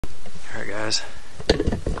Alright guys, I'm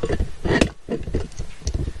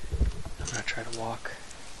gonna try to walk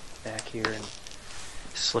back here and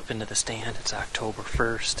slip into the stand. It's October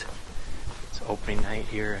 1st. It's opening night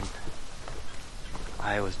here in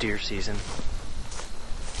Iowa's deer season.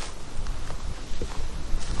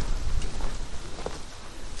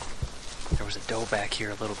 There was a doe back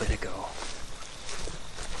here a little bit ago.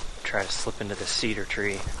 Try to slip into the cedar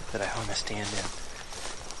tree that I hung a stand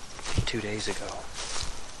in 2 days ago.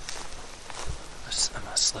 I'm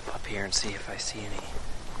gonna slip up here and see if I see any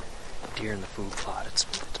deer in the food plot. It's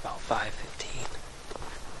about 5:15.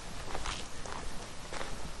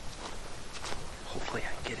 Hopefully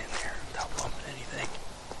I can get in there without bumping anything.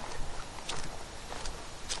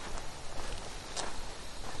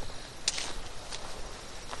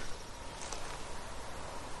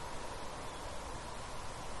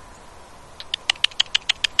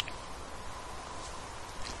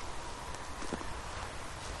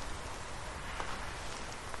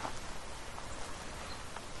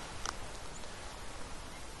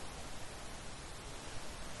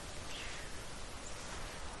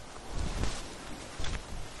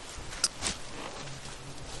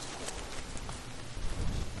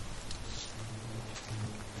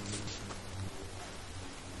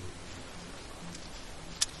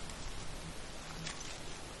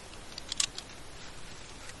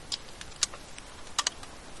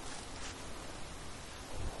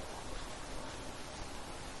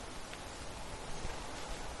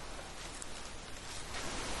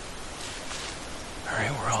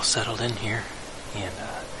 Alright, we're all settled in here, and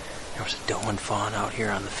there was a doe and fawn out here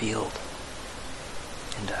on the field,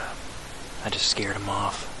 and I just scared them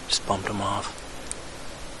off, just bumped them off,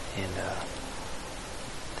 and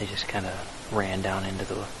they just kind of ran down into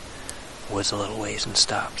the woods a little ways and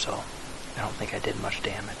stopped, so I don't think I did much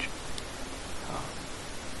damage.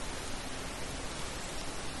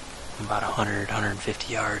 I'm about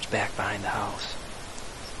 150 yards back behind the house,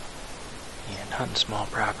 and hunting small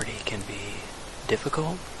property can be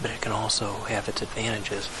difficult, but it can also have its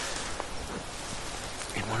advantages.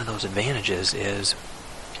 And one of those advantages is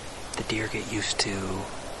the deer get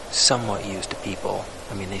somewhat used to people.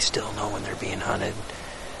 I mean, they still know when they're being hunted.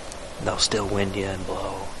 They'll still wind you and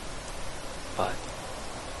blow, but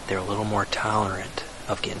they're a little more tolerant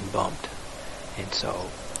of getting bumped. And so,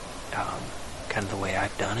 kind of the way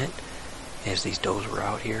I've done it is these does were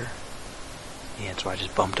out here, and so I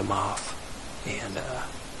just bumped them off, and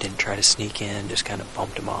didn't try to sneak in, just kind of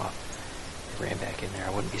bumped them off. They ran back in there. I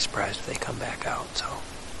wouldn't be surprised if they come back out, so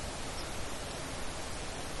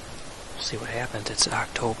we'll see what happens. It's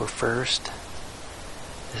October 1st.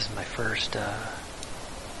 This is my first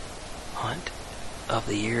hunt of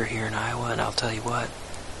the year here in Iowa, and I'll tell you what,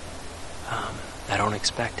 I don't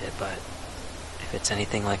expect it, but if it's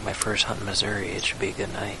anything like my first hunt in Missouri, it should be a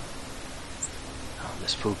good night.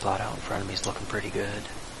 This food plot out in front of me is looking pretty good.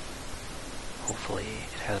 Hopefully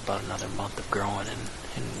it has about another month of growing,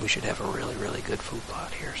 and we should have a really, really good food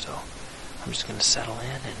plot here. So I'm just going to settle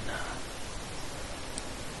in and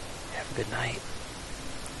have a good night.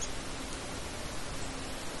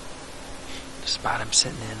 The spot I'm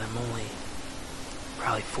sitting in, I'm only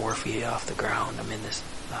probably 4 feet off the ground. I'm in this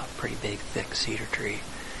pretty big, thick cedar tree.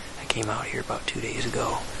 I came out here about 2 days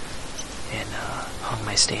ago and hung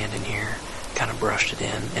my stand in here, kind of brushed it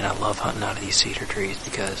in, and I love hunting out of these cedar trees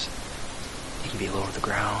because you can be low to the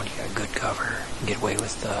ground, you got good cover, you can get away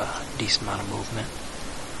with a decent amount of movement,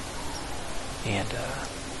 and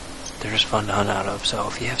they're just fun to hunt out of. So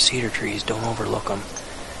if you have cedar trees, don't overlook them.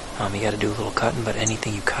 You got to do a little cutting, but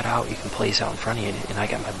anything you cut out, you can place out in front of you, and I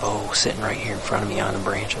got my bow sitting right here in front of me on the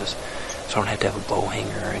branches, so I don't have to have a bow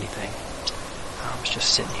hanger or anything. It's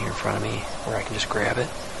just sitting here in front of me where I can just grab it,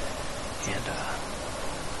 and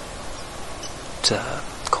it's a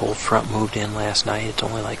cold front moved in last night. It's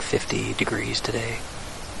only like 50 degrees today.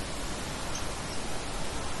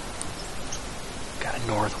 Got a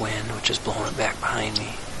north wind, which is blowing it back behind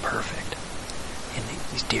me. Perfect. And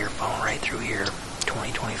these deer falling right through here,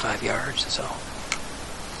 20-25 yards. So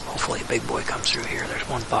hopefully a big boy comes through here. There's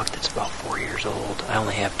one buck that's about 4 years old. I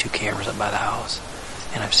only have 2 cameras up by the house,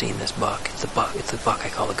 and I've seen this buck. It's the buck I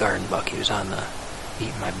call the garden buck. He was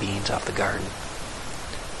eating my beans off the garden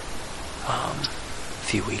a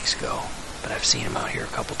few weeks ago, but I've seen him out here a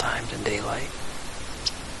couple times in daylight,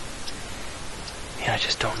 and I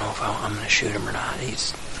just don't know if I'm going to shoot him or not.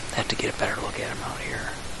 Have to get a better look at him out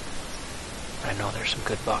here, but I know there's some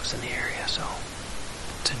good bucks in the area, so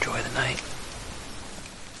let's enjoy the night.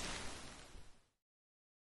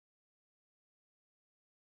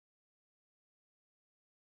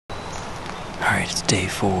 Alright, it's day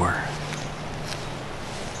 4.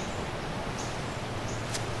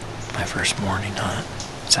 my first morning hunt.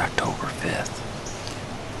 It's October 5th.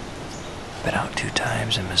 Been out 2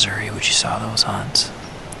 times in Missouri, which you saw those hunts.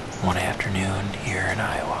 One afternoon here in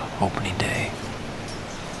Iowa, opening day,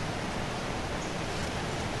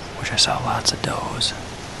 which I saw lots of does.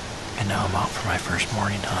 And now I'm out for my first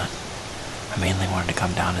morning hunt. I mainly wanted to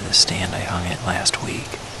come down to this stand. I hung it last week.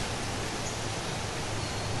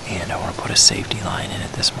 And I want to put a safety line in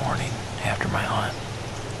it this morning after my hunt.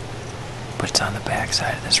 But it's on the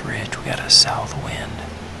backside of this ridge. We got a south wind.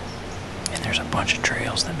 And there's a bunch of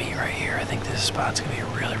trails that meet right here. I think this spot's going to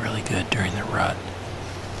be really, really good during the rut.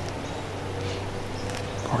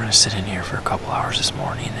 We're going to sit in here for a couple hours this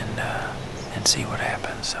morning and see what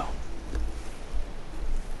happens. So.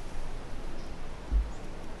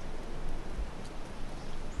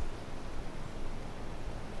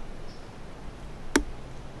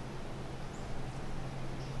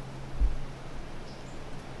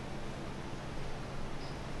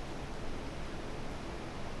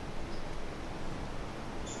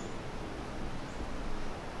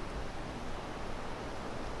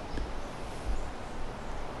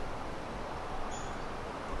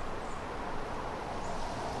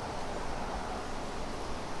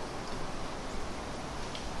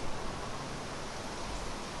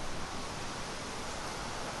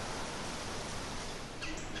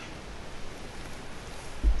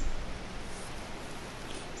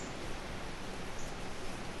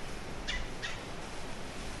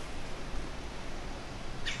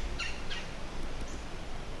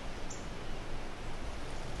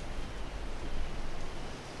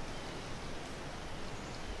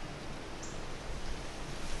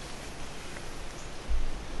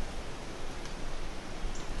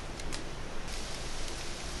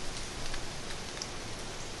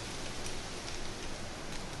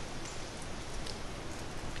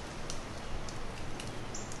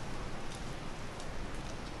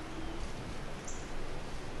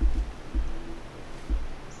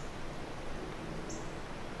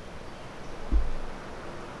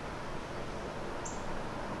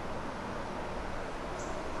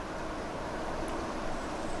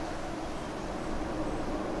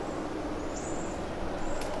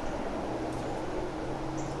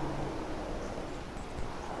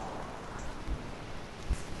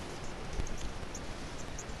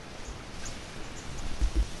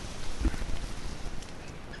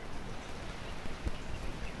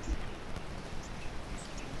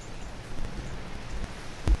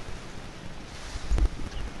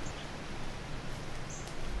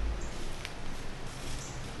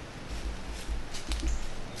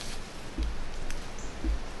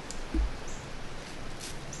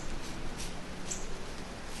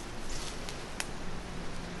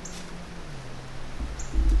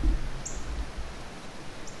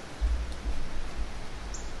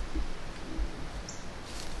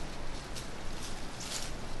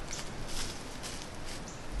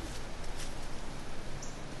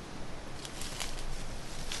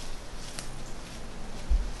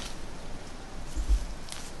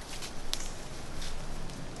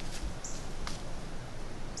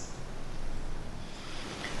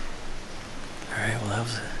 That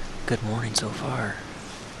was a good morning so far.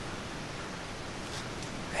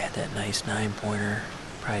 I had that nice 9-pointer,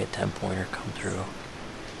 probably a 10-pointer come through.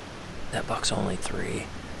 That buck's only 3,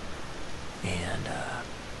 and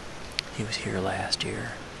he was here last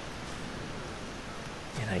year.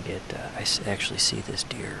 And I actually see this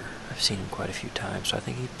deer. I've seen him quite a few times, so I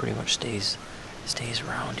think he pretty much stays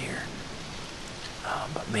around here.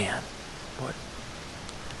 But man,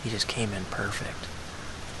 he just came in perfect.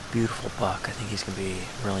 Beautiful buck. I think he's going to be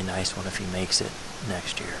a really nice one if he makes it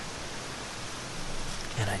next year.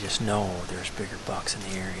 And I just know there's bigger bucks in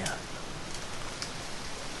the area.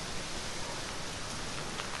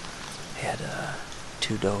 Had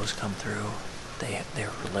 2 does come through. They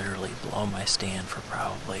were literally below my stand for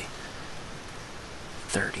probably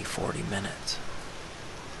 30-40 minutes.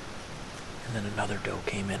 And then another doe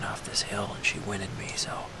came in off this hill and she winded me,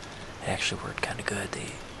 so it actually worked kind of good.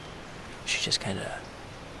 She just kind of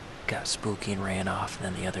got spooky and ran off, and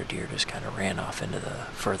then the other deer just kind of ran off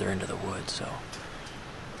further into the woods. So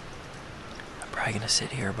I'm probably gonna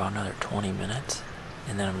sit here about another 20 minutes,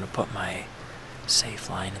 and then I'm gonna put my safe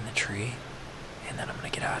line in the tree, and then I'm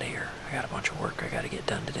gonna get out of here. I got a bunch of work I gotta get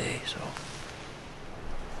done today. So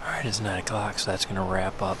alright, it's 9 o'clock, so that's gonna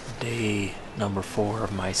wrap up day number 4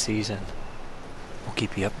 of my season. We'll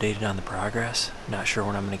keep you updated on the progress. Not sure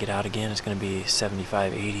when I'm gonna get out again. It's gonna be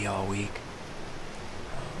 75-80 all week.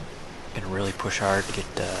 Gonna really push hard to get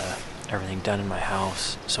everything done in my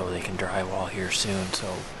house so they can drywall here soon, so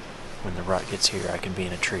when the rut gets here I can be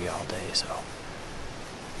in a tree all day. So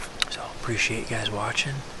appreciate you guys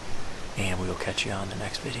watching, and we will catch you on the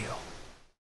next video.